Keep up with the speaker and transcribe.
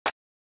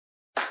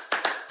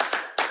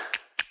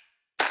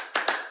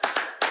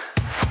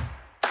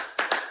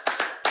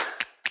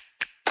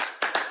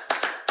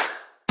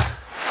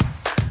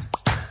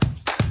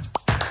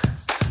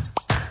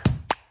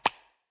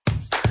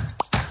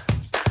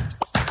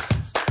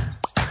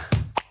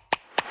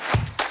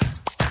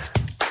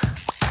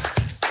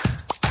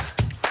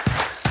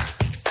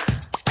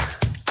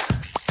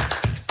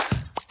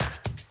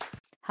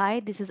Hi,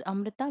 this is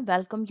Amrita.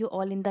 Welcome you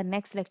all in the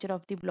next lecture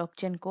of the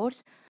blockchain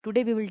course.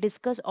 Today we will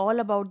discuss all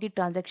about the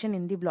transaction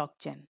in the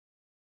blockchain.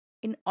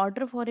 In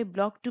order for a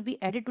block to be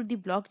added to the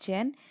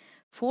blockchain,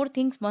 four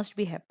things must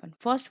be happen.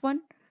 First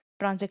one,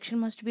 transaction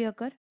must be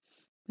occur.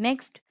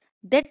 Next,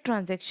 that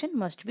transaction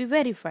must be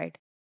verified.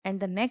 And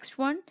the next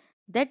one,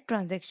 that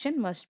transaction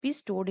must be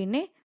stored in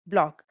a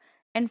block.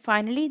 And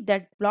finally,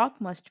 that block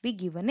must be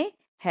given a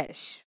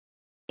hash.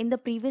 In the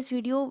previous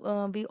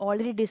video we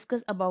already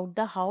discussed about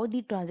the how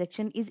the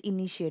transaction is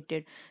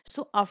initiated.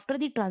 So after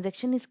the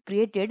transaction is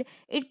created,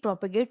 it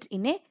propagates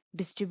in a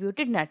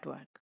distributed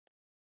network.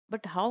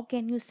 But how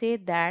can you say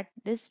that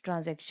this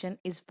transaction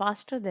is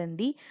faster than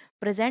the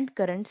present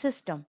current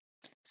system?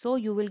 So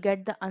you will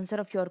get the answer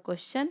of your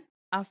question.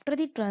 After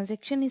the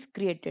transaction is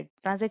created,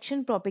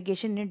 transaction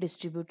propagation in a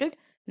distributed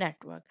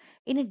network.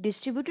 In a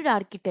distributed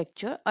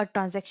architecture, a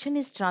transaction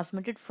is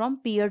transmitted from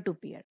peer to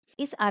peer.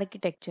 इस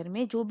architecture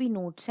में जो भी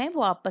nodes हैं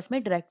वो आपस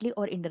में directly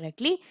और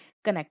indirectly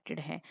connected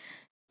हैं.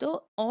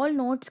 तो all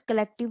notes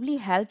collectively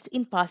helps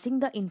in passing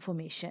the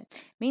information.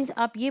 Means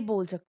आप ये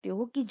बोल सकते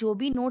हो कि जो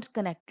भी नोट्स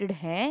कनेक्टेड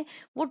हैं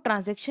वो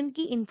ट्रांजैक्शन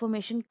की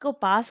इंफॉर्मेशन को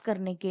पास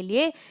करने के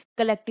लिए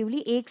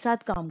कलेक्टिवली एक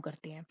साथ काम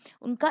करते हैं.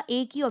 उनका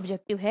एक ही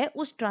ऑब्जेक्टिव है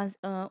उस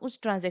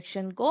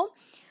ट्रांजैक्शन को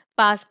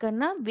पास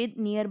करना with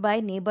near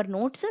by neighbour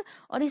notes.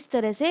 और इस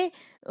तरह से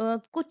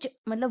कुछ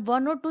मतलब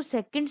 1 और 2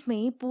 सेकेंड्स में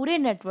ही पूरे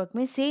नेटवर्क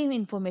में सेम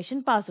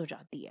इंफॉर्मेशन पास हो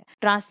जाती है.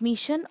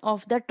 Transmission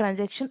of the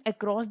transaction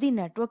across the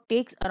network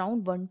takes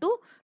around 1 to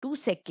 2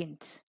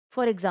 seconds.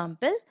 For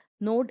example,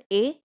 node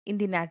A in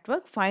the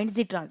network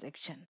finds the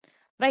transaction.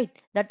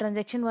 Right, the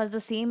transaction was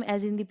the same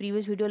as in the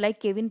previous video,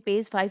 like Kevin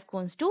pays 5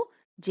 coins to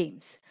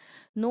James.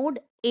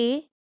 Node A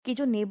के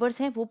जो neighbours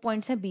हैं वो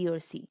points हैं B और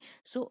सी.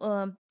 सो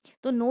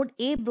तो node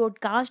A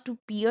broadcast to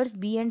peers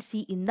B and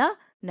C in the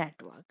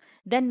network.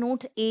 Then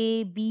nodes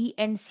A, B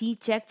and C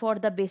check for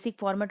the basic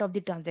format of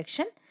the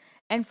transaction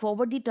and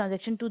forward the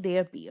transaction to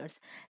their peers.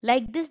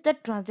 Like this, the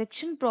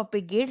transaction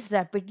propagates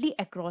rapidly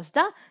across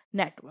the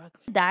network.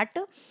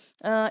 That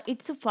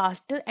it's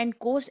faster and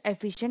cost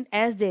efficient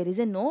as there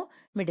is a no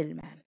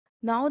middleman.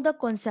 Now the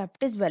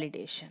concept is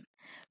validation.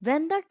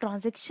 When the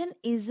transaction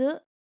is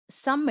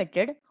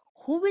submitted,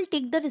 who will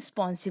take the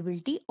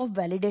responsibility of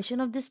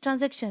validation of this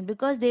transaction?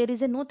 Because there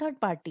is a no third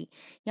party.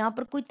 यहाँ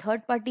पर कोई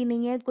third party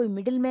नहीं है, कोई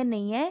middle man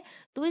नहीं है,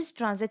 तो इस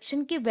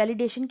ट्रांजेक्शन के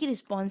वैलिडेशन की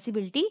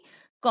रिस्पॉन्सिबिलिटी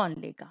कौन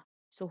लेगा?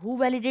 So who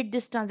validate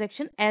this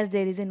transaction as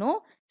there is a no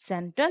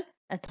central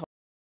authority?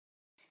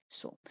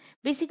 So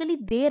basically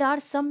there are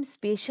some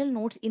special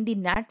nodes in the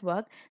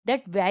network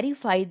that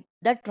verify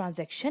the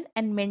transaction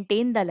and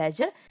maintain the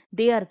ledger.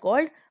 They are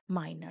called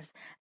miners.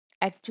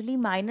 Actually,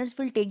 miners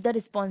will take the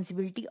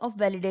responsibility of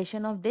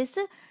validation of this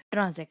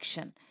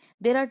transaction.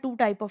 There are two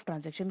type of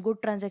transaction,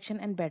 good transaction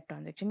and bad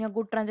transaction. या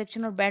good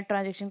transaction और bad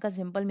transaction का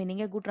simple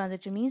meaning है. Good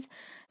transaction means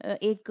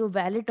एक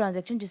valid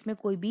transaction जिसमें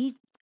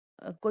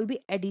कोई भी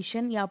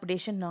addition या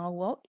updation ना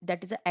हुआ हो,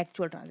 that is a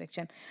actual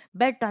transaction.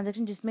 Bad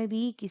transaction जिसमें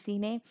भी किसी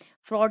ने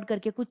फ्रॉड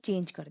करके कुछ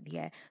चेंज कर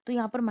दिया है, तो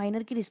यहाँ पर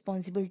माइनर की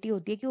रिस्पॉन्सिबिलिटी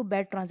होती है कि वो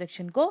बैड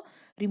ट्रांजेक्शन को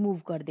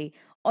रिमूव कर दे.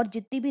 और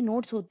जितनी भी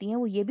नोट्स होती हैं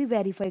वो ये भी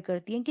वेरीफाई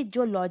करती हैं कि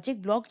जो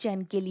लॉजिक ब्लॉक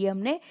चेन के लिए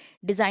हमने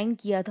डिज़ाइन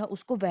किया था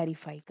उसको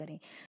वेरीफाई करें.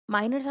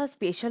 Miners are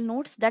special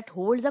notes that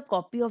holds a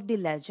copy of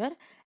the laser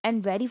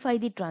and verify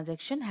the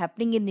transaction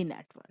happening in the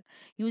network.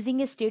 Using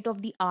a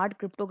state-of-the-art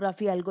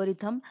cryptography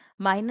algorithm,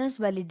 miners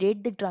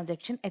validate the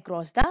transaction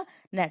across the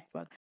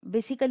network.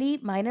 Basically,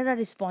 miners are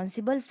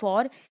responsible for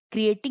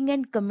creating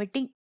and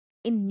committing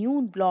in new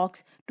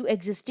blocks to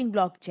existing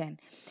blockchain.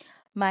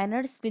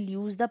 Miners will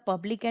use the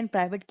public and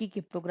private key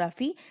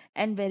cryptography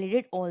and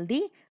validate all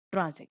the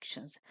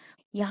transactions.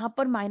 यहाँ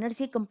पर miners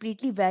ये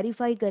completely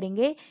verify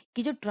करेंगे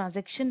कि जो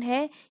transaction है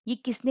ये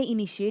किसने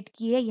initiate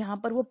की है. यहाँ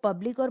पर वो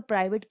पब्लिक और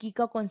प्राइवेट की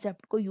का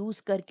कॉन्सेप्ट को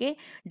यूज़ करके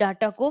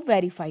डाटा को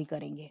वेरीफाई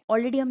करेंगे.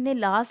 ऑलरेडी हमने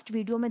लास्ट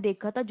वीडियो में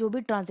देखा था जो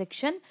भी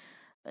ट्रांजैक्शन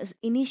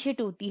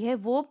इनिशिएट होती है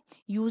वो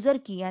यूज़र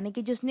की यानी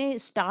कि जिसने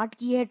स्टार्ट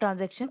की है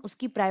ट्रांजैक्शन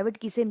उसकी प्राइवेट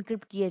की से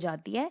इनक्रिप्ट की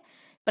जाती है,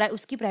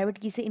 उसकी प्राइवेट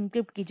की से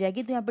इनक्रिप्ट की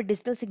जाएगी. तो यहाँ पर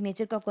डिजिटल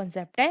सिग्नेचर का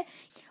कॉन्सेप्ट है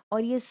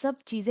और ये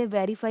सब चीज़ें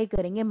वेरीफाई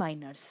करेंगे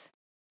miners.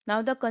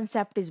 Now the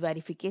concept is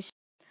verification.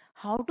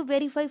 How to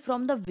verify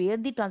from the where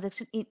the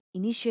transaction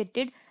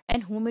initiated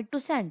and whom it to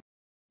send.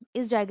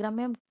 इस डायग्राम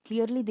में हम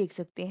क्लियरली देख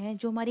सकते हैं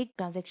जो हमारी एक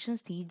ट्रांजेक्शन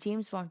थी.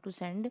 James want to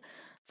send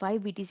 5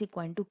 BTC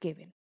coin to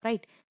Kevin.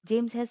 Right,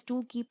 James has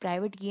to की,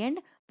 प्राइवेट की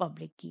एंड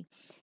पब्लिक की.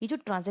 ये जो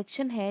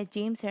ट्रांजेक्शन है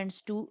James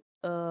sends to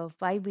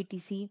 5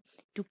 BTC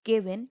to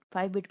Kevin,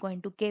 5 bitcoin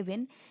to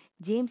Kevin.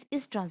 James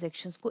इस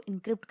ट्रांजेक्शन्स को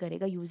इनक्रिप्ट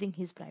करेगा यूजिंग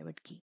हिज प्राइवेट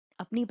की.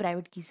 अपनी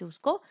प्राइवेट की से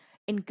उसको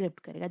इनक्रिप्ट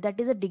करेगा. That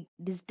is a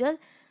digital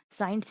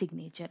signed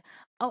signature.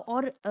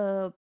 और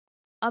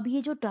अब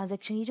ये जो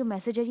ट्रांजैक्शन, ये जो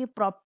मैसेज है ये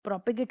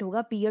प्रोपेगेट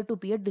होगा peer to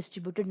peer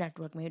distributed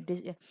network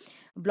में.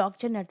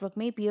 ब्लॉकचेन नेटवर्क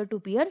में पीयर टू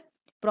पीयर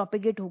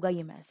प्रोपेगेट होगा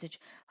ये मैसेज।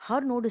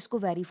 हर नोड इसको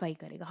वेरीफाई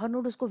करेगा। हर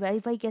नोड उसको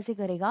वेरीफाई कैसे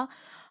करेगा?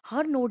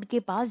 हर नोड के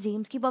पास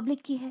जेम्स की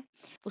पब्लिक की है,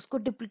 उसको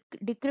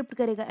डिक्रिप्ट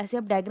करेगा। ऐसे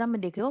आप डायग्राम में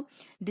देख रहे हो,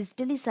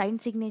 डिजिटली साइंड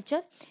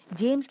सिग्नेचर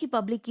जेम्स की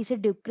पब्लिक की से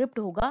डिक्रिप्ट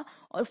होगा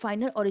और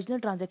फाइनल ओरिजिनल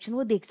ट्रांजेक्शन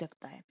वो देख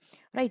सकता है,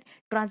 right.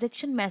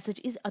 Transaction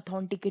message is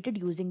authenticated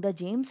using the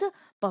James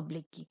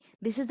public की।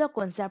 This is the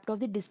concept of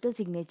the digital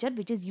signature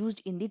which is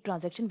used in the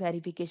transaction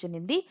verification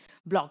in the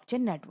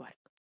blockchain network.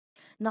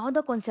 Now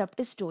the concept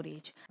is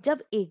storage.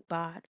 जब एक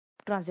बार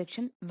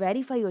transaction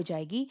verify हो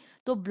जाएगी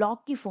तो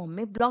block की form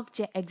में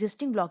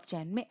existing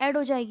blockchain में add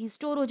हो जाएगी,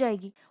 स्टोर हो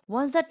जाएगी।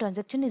 Once the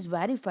transaction is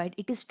verified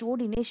it is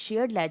stored in A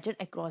shared laser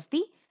across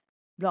the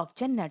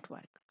blockchain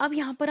network. अब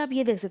यहाँ पर आप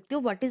ये देख सकते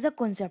हो what is the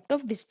concept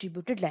of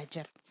distributed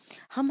laser.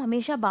 हम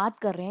हमेशा बात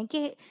कर रहे हैं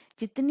कि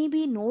जितनी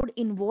भी नोड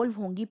इन्वॉल्व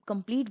होंगी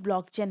कंप्लीट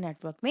ब्लॉकचेन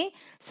नेटवर्क में,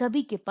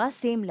 सभी के पास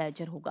सेम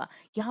लेजर होगा।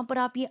 यहाँ पर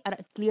आप ये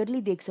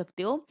क्लियरली देख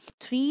सकते हो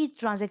 3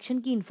 ट्रांजेक्शन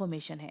की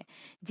इंफॉर्मेशन है।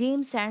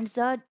 James sends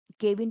the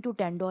Kevin to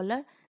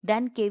 $10,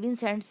 then Kevin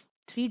sends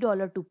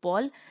 $3 to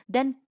Paul,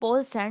 then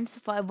Paul sends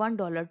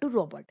 $1 to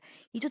Robert.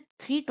 ये जो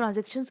 3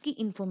 ट्रांजेक्शन्स की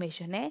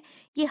इंफॉर्मेशन है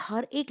ये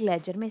हर एक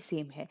लेजर में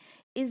सेम है।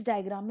 इस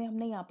डायग्राम में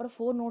हमने यहाँ पर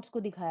 4 नोड्स को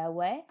दिखाया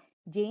हुआ है,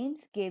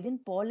 James, Kevin,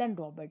 Paul and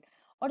Robert,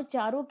 और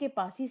चारों के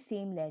पास ही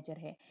सेम लेजर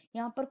है।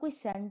 यहाँ पर कोई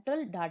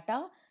सेंट्रल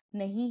डाटा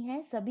नहीं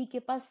है, सभी के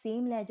पास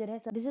सेम लेजर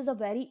है। This is a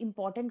very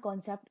important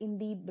concept in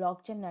the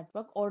blockchain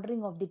network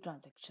ordering of the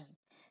transaction.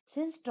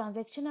 Since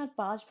transaction are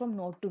passed from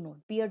node to node,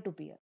 peer to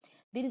peer,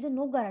 there is a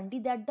no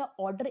guarantee that the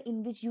order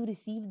in which you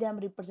receive them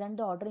represent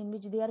the order in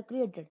which they are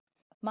created.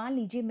 मान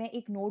लीजिए मैं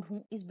एक node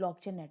हूँ इस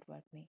blockchain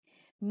network में,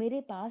 मेरे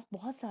पास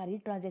बहुत सारी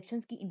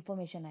ट्रांजेक्शन्स की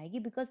इंफॉर्मेशन आएगी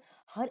बिकॉज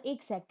हर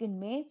एक सेकंड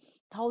में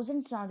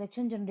 1000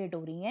 ट्रांजेक्शन जनरेट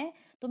हो रही हैं,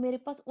 तो मेरे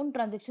पास उन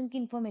ट्रांजेक्शन की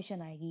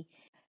इंफॉर्मेशन आएगी।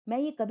 मैं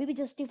ये कभी भी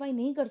जस्टिफाई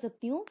नहीं कर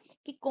सकती हूँ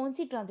कि कौन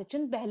सी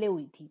ट्रांजेक्शन पहले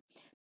हुई थी।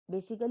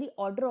 Basically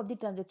order of the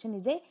transaction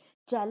is a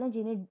challenge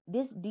in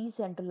this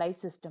decentralise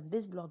system,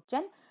 this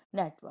blockchain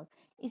network.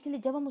 इसलिए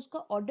जब हम उसका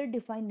ऑर्डर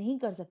डिफाइन नहीं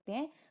कर सकते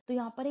हैं तो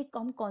यहाँ पर एक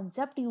हम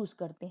कॉन्सेप्ट यूज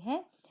करते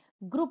हैं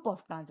ग्रुप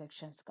ऑफ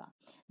ट्रांजेक्शन्स का।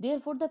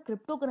 Therefore, the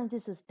cryptocurrency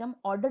system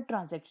order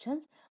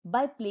transactions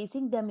by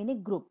placing them in a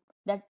group.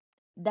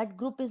 That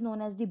group is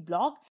known as the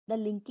block. The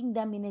linking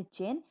them in a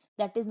chain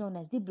that is known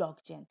as the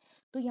blockchain.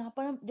 तो यहाँ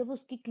पर हम जब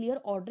उसकी clear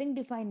ordering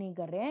define नहीं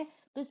कर रहे हैं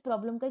तो इस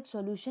प्रॉब्लम का एक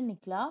सॉल्यूशन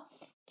निकला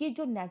कि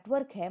जो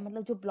नेटवर्क है,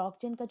 मतलब जो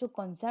ब्लॉकचेन का जो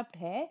कॉन्सेप्ट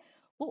है,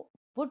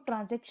 वो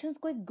ट्रांजेक्शन्स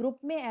को एक ग्रुप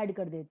में ऐड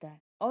कर देता है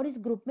और इस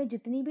ग्रुप में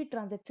जितनी भी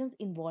ट्रांजेक्शन्स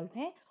इन्वॉल्व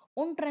हैं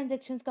उन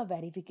ट्रांजेक्शन्स का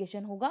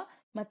वेरिफिकेशन होगा।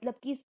 मतलब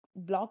कि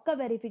ब्लॉक का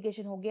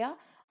वेरिफिकेशन हो गया।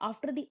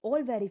 After the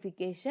all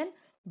verification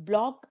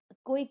block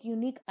को एक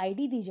यूनिक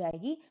आईडी दी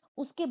जाएगी,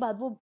 उसके बाद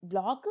वो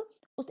ब्लॉक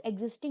उस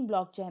एग्जिस्टिंग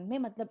ब्लॉकचेन में,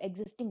 मतलब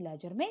एग्जिस्टिंग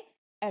लेजर में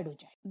ऐड हो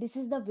जाए। This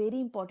is the very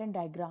important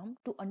diagram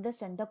to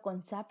understand the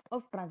concept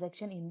of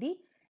transaction in the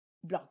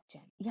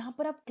blockchain. यहाँ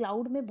पर आप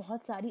क्लाउड में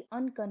बहुत सारी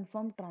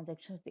अनकन्फर्म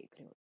ट्रांजेक्शन्स देख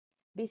रहे हो।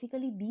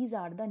 Basically these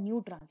are the new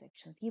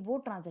transactions. ये वो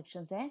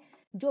ट्रांजेक्शन्स हैं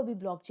जो अभी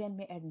ब्लॉकचेन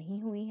में ऐड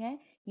नहीं हुई हैं।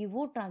 ये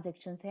वो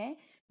ट्रांजेक्शन्स हैं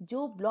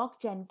जो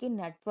ब्लॉकचेन के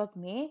नेटवर्क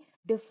में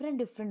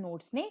डिफरेंट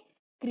नोड्स ने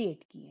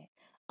क्रिएट की है।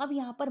 अब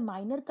यहाँ पर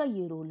माइनर का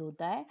ये रोल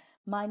होता है,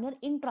 माइनर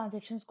इन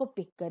ट्रांजेक्शन्स को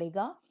पिक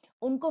करेगा,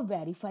 उनको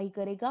वेरीफाई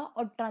करेगा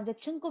और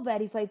ट्रांजेक्शन को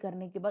वेरीफाई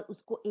करने के बाद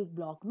उसको एक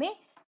ब्लॉक में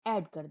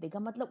ऐड कर देगा,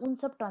 मतलब उन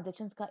सब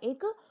ट्रांजेक्शन्स का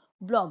एक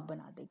ब्लॉक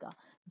बना देगा।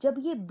 जब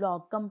ये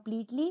ब्लॉक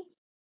कंप्लीटली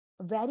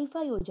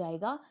वेरीफाई हो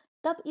जाएगा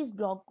तब इस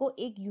ब्लॉक को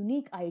एक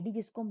यूनिक आईडी,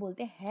 जिसको हम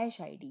बोलते हैं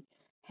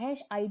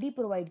हैश आईडी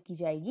प्रोवाइड की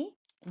जाएगी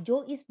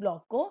जो इस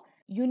ब्लॉक को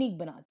यूनिक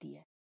बनाती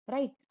है,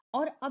 राइट।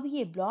 और अब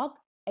ये ब्लॉक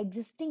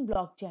एग्जिस्टिंग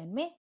ब्लॉकचेन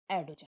में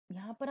ऐड हो जाए।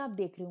 यहाँ पर आप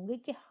देख रहे होंगे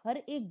कि हर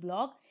एक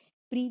ब्लॉक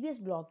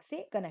प्रीवियस ब्लॉक से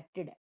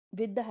कनेक्टेड है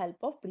with the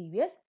help of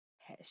previous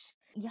hash.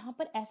 यहाँ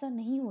पर ऐसा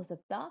नहीं हो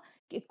सकता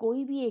कि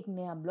कोई भी एक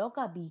नया ब्लॉक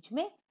आप बीच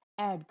में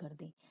ऐड कर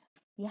दें।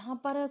 यहाँ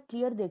पर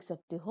क्लियर देख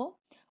सकते हो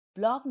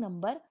ब्लॉक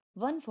नंबर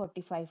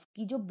 145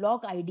 की जो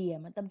ब्लॉक आईडी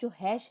है, मतलब जो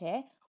हैश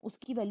है,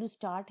 उसकी वैल्यू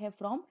स्टार्ट है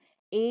from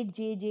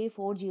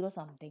 8JJ40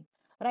 something,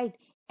 right.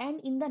 And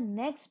in the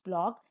next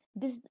block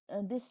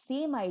this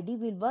same ID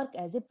will work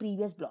as a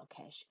previous block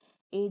hash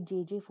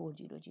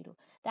 8JJ400.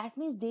 That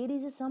means there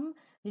is some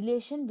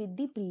relation with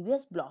the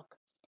previous block.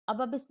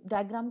 अब आप इस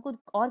diagram को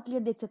और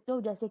clear देख सकते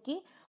हो, जैसे कि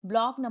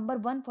ब्लॉक नंबर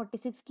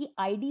 146 की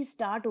आईडी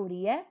स्टार्ट हो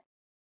रही है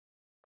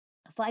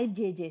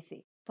 5JJ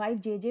से,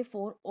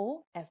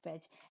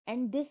 5JJ40FH,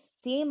 and this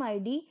same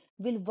ID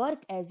will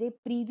work as a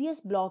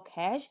previous block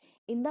hash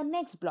in the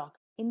next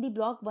block, in the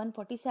block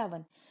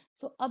 147.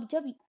 So अब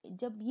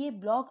जब ये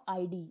ब्लॉक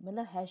आईडी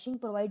मतलब हैशिंग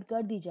प्रोवाइड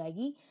कर दी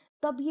जाएगी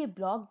तब ये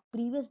ब्लॉक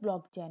प्रीवियस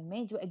ब्लॉक चेन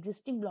में, जो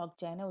एग्जिस्टिंग ब्लॉक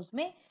चेन है,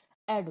 उसमें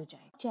ऐड हो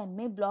जाएगा। चेन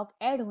में ब्लॉक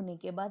ऐड होने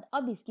के बाद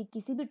अब इसकी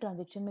किसी भी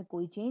ट्रांजेक्शन में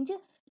कोई चेंज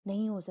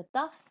नहीं हो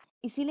सकता।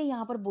 इसीलिए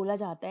यहाँ पर बोला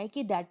जाता है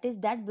कि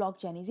दैट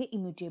ब्लॉकचेन इज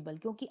इम्यूटेबल,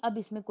 क्योंकि अब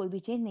इसमें कोई भी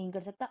चेंज नहीं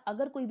कर सकता।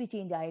 अगर कोई भी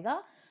चेंज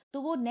आएगा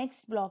तो वो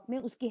नेक्स्ट ब्लॉक में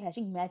उसकी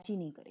हैशिंग मैच ही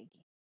नहीं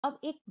करेगी। अब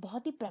एक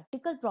बहुत ही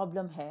प्रैक्टिकल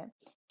प्रॉब्लम है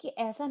कि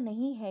ऐसा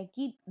नहीं है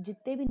कि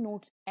जितने भी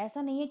नोट्स,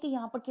 ऐसा नहीं है कि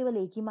यहाँ पर केवल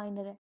एक ही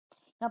माइनर है।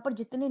 यहाँ पर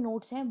जितने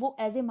नोड्स हैं वो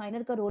एज ए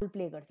माइनर का रोल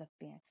प्ले कर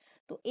सकते हैं।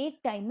 तो एक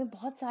टाइम में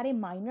बहुत सारे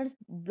माइनर्स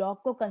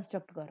ब्लॉक को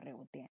कंस्ट्रक्ट कर रहे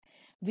होते हैं।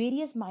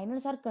 Various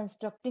miners are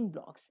constructing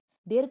blocks,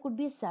 there could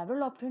be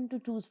several option to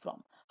choose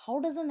from. How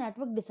does the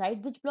network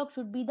decide which block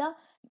should be the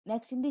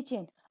next in the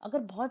chain? अगर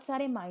बहुत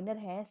सारे माइनर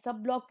हैं,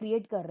 सब ब्लॉक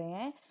क्रिएट कर रहे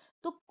हैं,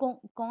 तो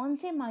कौन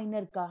से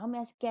माइनर का हम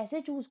ऐसे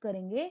कैसे चूज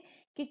करेंगे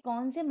कि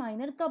कौन से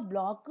माइनर का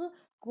ब्लॉक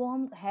को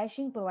हम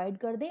हैशिंग प्रोवाइड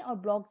कर दें और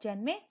ब्लॉक चेन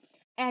में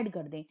ऐड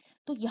कर दें?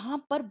 तो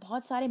यहाँ पर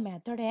बहुत सारे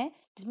मेथड हैं,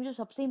 जिसमें जो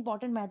सबसे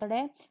इंपॉर्टेंट मेथड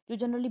है, जो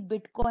जनरली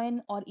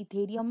बिटकॉइन और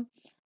इथेरियम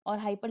और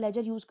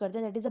हाइपरलेजर यूज करते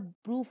हैं, that is a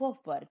proof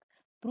of work.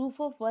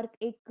 Proof of work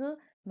एक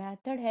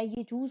मेथड है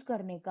ये चूज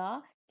करने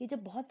का कि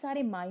जब बहुत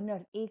सारे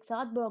माइनर्स एक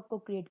साथ ब्लॉक को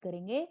क्रिएट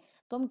करेंगे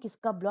तो हम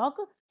किसका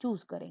ब्लॉक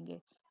चूज करेंगे।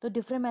 तो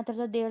different methods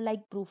are there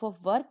like proof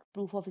of work,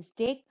 proof of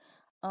stake,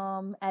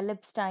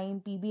 एलिप्सटाइन,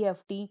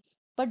 पीबीएफटी,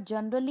 but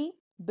generally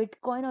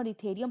bitcoin और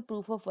इथेरियम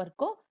प्रूफ ऑफ वर्क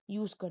को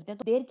यूज करते हैं।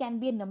 तो there can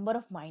be A number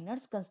of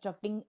minors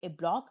constructing A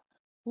block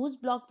whose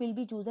block will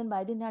be chosen by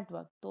the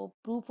network. तो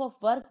proof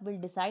of work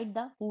will decide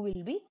the who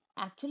will be।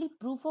 Actually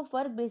proof of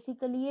work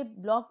basically a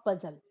block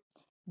puzzle।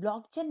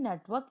 Blockchain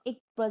network एक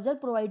puzzle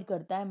provide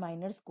करता है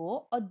miners को,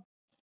 और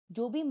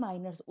जो भी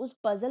miners उस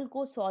puzzle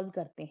को सॉल्व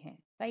करते हैं,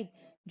 राइट,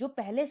 जो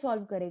पहले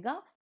सॉल्व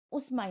करेगा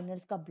उस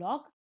माइनर्स का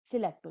ब्लॉक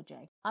सिलेक्ट हो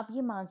जाएगा। आप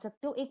ये मान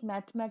सकते हो एक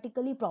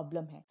मैथमेटिकली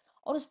प्रॉब्लम है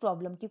और उस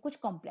प्रॉब्लम की कुछ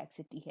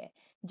कॉम्प्लेक्सिटी है,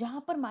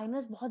 जहां पर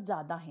माइनर्स बहुत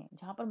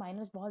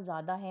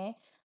ज्यादा हैं,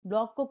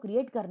 ब्लॉक को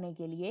क्रिएट करने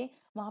के लिए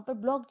वहां पर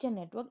ब्लॉकचेन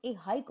नेटवर्क एक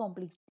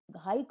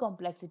हाई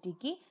कॉम्प्लेक्सिटी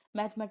की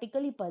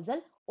मैथमेटिकली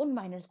पजल उन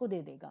माइनर्स को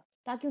दे देगा,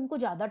 ताकि उनको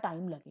ज्यादा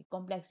टाइम लगे।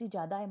 कॉम्प्लेक्सिटी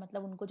ज्यादा है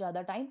मतलब उनको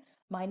ज्यादा टाइम,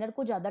 माइनर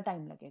को ज्यादा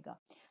टाइम लगेगा।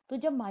 तो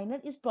जब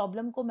माइनर इस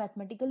प्रॉब्लम को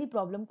मैथमेटिकली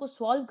प्रॉब्लम को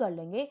सॉल्व कर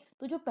लेंगे,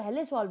 तो जो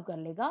पहले सॉल्व कर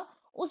लेगा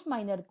उस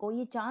माइनर को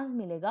ये चांस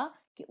मिलेगा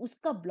कि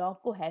उसका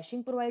ब्लॉक को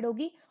हैशिंग प्रोवाइड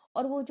होगी,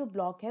 और वो जो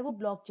ब्लॉक है वो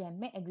ब्लॉक चेन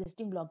में,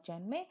 एग्जिस्टिंग ब्लॉक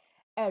चेन में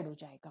ऐड हो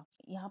जाएगा।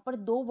 यहाँ पर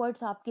दो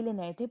वर्ड्स आपके लिए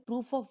नए थे,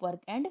 proof of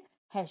work and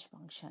hash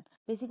function।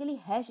 Basically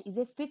hash is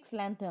a fixed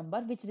length number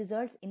which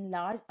results in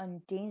large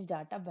unchanged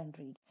data when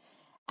read।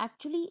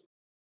 Actually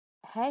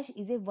hash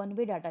is a one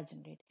way data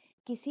generate.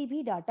 किसी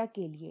भी डाटा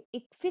के लिए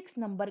एक fix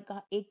number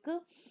का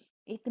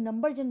एक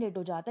number generate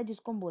हो जाता है,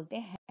 जिसको हम बोलते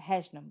हैं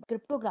हैश नंबर।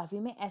 क्रिप्टोग्राफी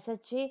में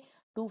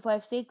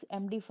SHA-256,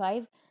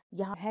 MD5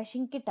 यहाँ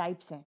हैशिंग के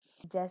टाइप्स हैं।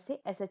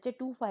 जैसे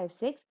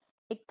SHA-256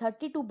 एक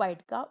 32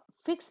 बाइट का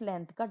फिक्स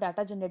लेंथ का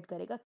डाटा जनरेट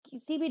करेगा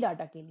किसी भी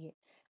डाटा के लिए।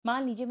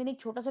 मान लीजिए मैंने एक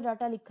छोटा सा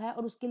डाटा लिखा है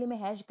और उसके लिए मैं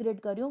हैश क्रिएट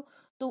कर रही हूँ,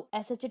 तो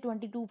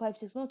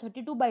SHA-2256 में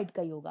 32 बाइट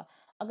का ही होगा।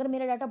 अगर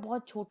मेरा डाटा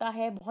बहुत छोटा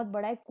है, बहुत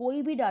बड़ा है,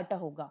 कोई भी डाटा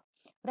होगा,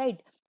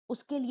 राइट,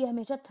 उसके लिए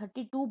हमेशा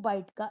 32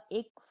 बाइट का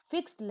एक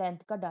फिक्स्ड लेंथ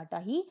का डाटा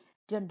ही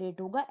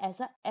जनरेट होगा।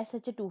 ऐसा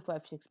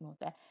SHA-256 में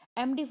होता है।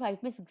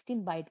 MD5 में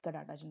 16 बाइट का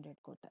डाटा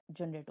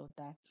जनरेट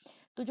होता है।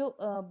 तो जो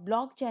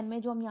ब्लॉक चेन में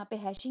जो हम यहाँ पे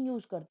हैशिंग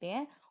यूज करते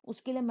हैं,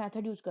 उसके लिए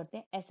मेथड यूज करते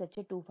हैं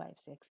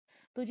SHA-256।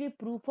 तो ये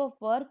प्रूफ ऑफ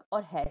वर्क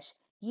और हैश,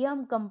 ये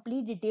हम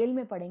कंप्लीट डिटेल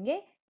में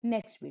पढ़ेंगे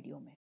नेक्स्ट वीडियो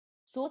में।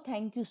 So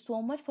thank you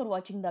so much for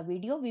watching the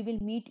video. We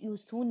will meet you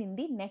soon in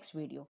the next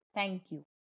video. Thank you.